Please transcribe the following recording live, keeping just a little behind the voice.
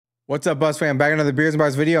What's up, Buzz fam? Back another Beers and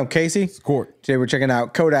Bars video. I'm Casey. It's Court. Today we're checking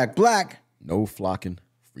out Kodak Black. No flocking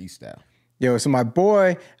freestyle. Yo, so my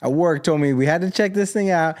boy at work told me we had to check this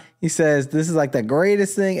thing out. He says this is like the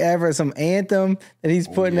greatest thing ever. Some anthem that he's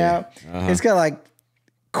putting out. It's got like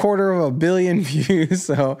 250 million views.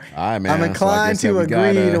 So I'm inclined to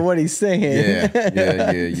agree to what he's saying.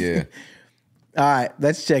 Yeah. All right,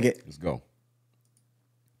 let's check it. Let's go.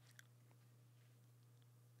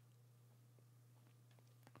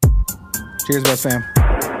 Cheers, Buzz fam.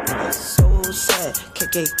 So sad,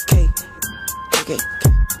 KKK.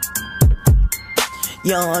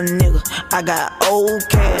 Young nigga, I got old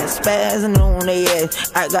cash, spazzing on they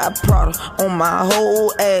ass. I got Prada on my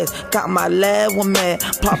whole ass. Got my lab one mad,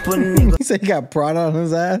 pop a nigga. He said he got Prada on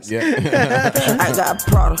his ass? Yeah. I got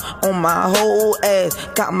Prada on my whole ass.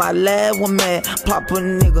 Got my lab one mad, pop a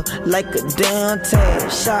nigga like a damn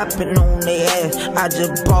tag. Shopping on they ass. I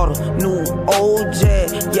just bought a new old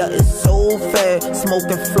Jag. Yeah, it's so fast.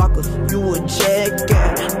 Smoking flockers, you a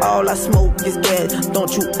jackass. All I smoke is gas.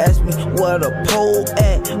 Don't you ask me where the pole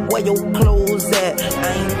at, where your clothes at.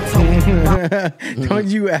 I ain't talking about. Don't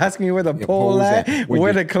you ask me where the pole at,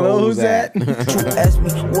 where the clothes at. You ask me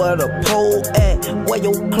where the pole at, where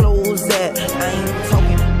your clothes at. I ain't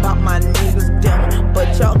talking about my niggas, damn,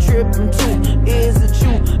 but y'all tripping too. Is it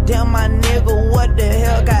you? Damn, my nigga, what the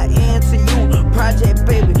hell got into you? Project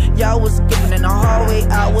baby, y'all was skipping in the hallway,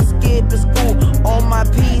 I was skipping school. On my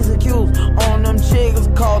P's and Q's, on them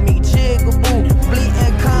chiggers, call me Chiggaboo.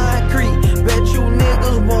 Bleeding concrete, bet you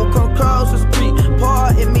niggas won't come cross the street.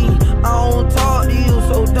 Pardon me, I don't talk to you,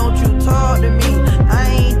 so don't you talk to me. I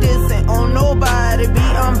ain't dissing on nobody beat,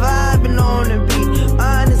 I'm vibing on the beat.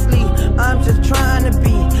 Honestly, I'm just trying to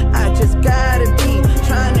be, I just gotta be,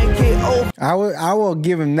 trying to get over. I will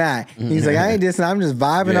give him that. He's like, I ain't dissing, I'm just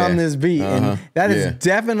vibing on this beat. And that is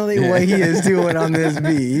definitely what he is doing on this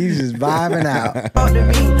beat. He's just vibing out. Talk to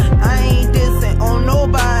me, I ain't dissing on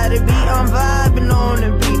nobody beat, I'm vibing on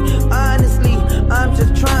the beat. Honestly, I'm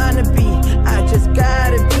just trying to be, I just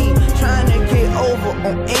gotta be, trying to get over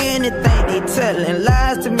on anything they telling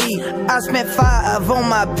lies to me. I spent 5 on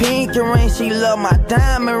my pinky ring, she love my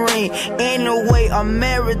diamond ring. Anyway, I'm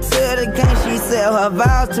married to the game, she said her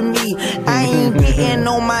vows to me. I ain't getting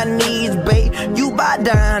on my knees, babe, you bow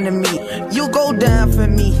down to me. You go down for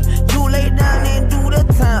me, you lay down and do the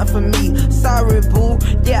time for me. Sorry boo,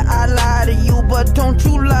 yeah I lie to you, but don't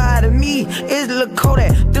you lie to me. It's Lil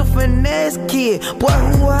Kodak, the finesse kid, boy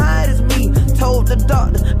who hide is me. Told the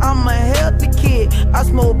doctor I'm a healthy kid, I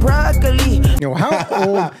smoke broccoli. Yo, how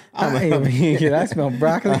old? I smell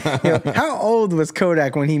broccoli. Yo, how old was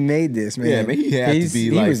Kodak when he made this, man? Yeah, man, he had to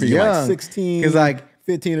be like, young. 16, cause like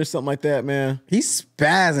 15 or something like that, man. He's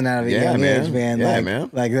spazzing out of a young age, man. Yeah, like, man.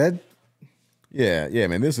 Like that. Yeah,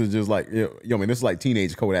 man. This is just like, yo, man, this is like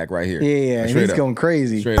teenage Kodak right here. Yeah, and he's going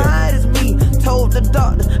crazy. Straight up. Told the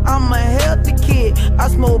doctor I'm a healthy kid, I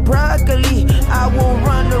smoke broccoli. I will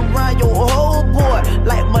run around your whole boy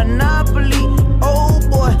like Monopoly. Oh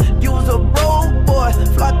boy, you's a broke boy.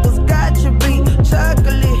 Flockers got you beat.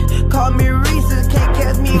 Chocolate, call me Reese's. Can't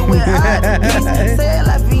catch me without the piece. Say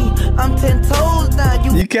la vie, I'm 10 toes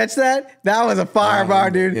down. You catch that? That was a fire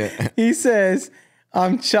bar, dude. Yeah. He says,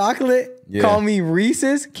 I'm chocolate. Call me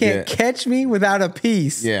Reese's. Can't catch me without a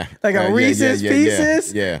piece. Yeah. Like a Reese's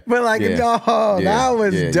Pieces. Yeah. But like, oh, that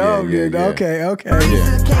was dope, dude. Okay.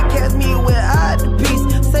 Reese's can't catch me without the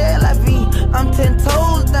piece. Say la vie, I'm 10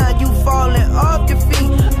 toes down. You falling off your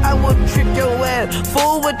feet. I will trip your ass,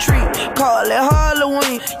 full retreat. Call it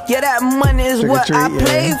Halloween. Yeah, that money is what I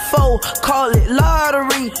play for. Call it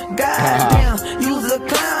lottery. Goddamn, you's a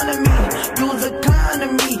clown to me. You's a clown to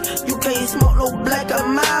me. You can't smoke no black or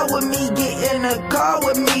mild with me. Get in the car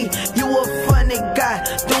with me. You a funny guy.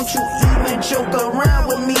 Don't you even joke around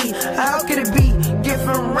with me. How could it be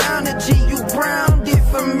different round the G? You brown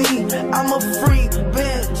different me. I'm a freak,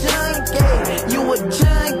 been junkie. You a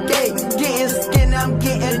junkie. Getting skin, I'm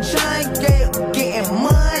getting junkie. Getting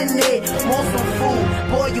money. Want some food,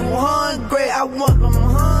 boy, you hungry. I want them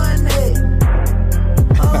honey.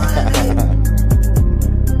 Honey.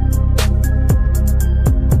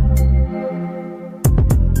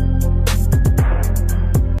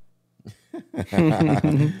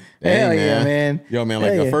 Hell yeah, man. Yo, man,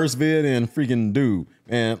 like the first vid and freaking dude,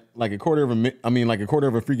 man, like a quarter of a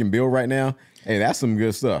freaking bill right now. Hey, that's some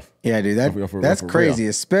good stuff. Yeah, dude, that's crazy. Real.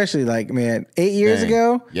 Especially like, man, 8 years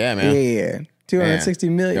ago. Yeah, man. Yeah. 260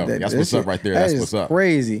 million. Yo, that's what's up right there. That's what's up.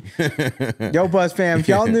 Crazy. Yo, Buzz fam, if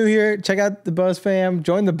y'all new here, check out the Buzz fam.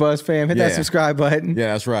 Join the Buzz fam. Hit that subscribe button.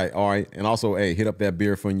 Yeah, that's right. All right. And also, hey, hit up that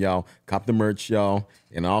beer fund, y'all. Cop the merch, y'all.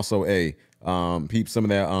 And also, hey, Peep some of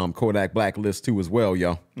that Kodak Blacklist too as well,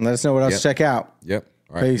 yo. Let us know what else to check out. Yep.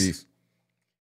 All right, Peace. peace.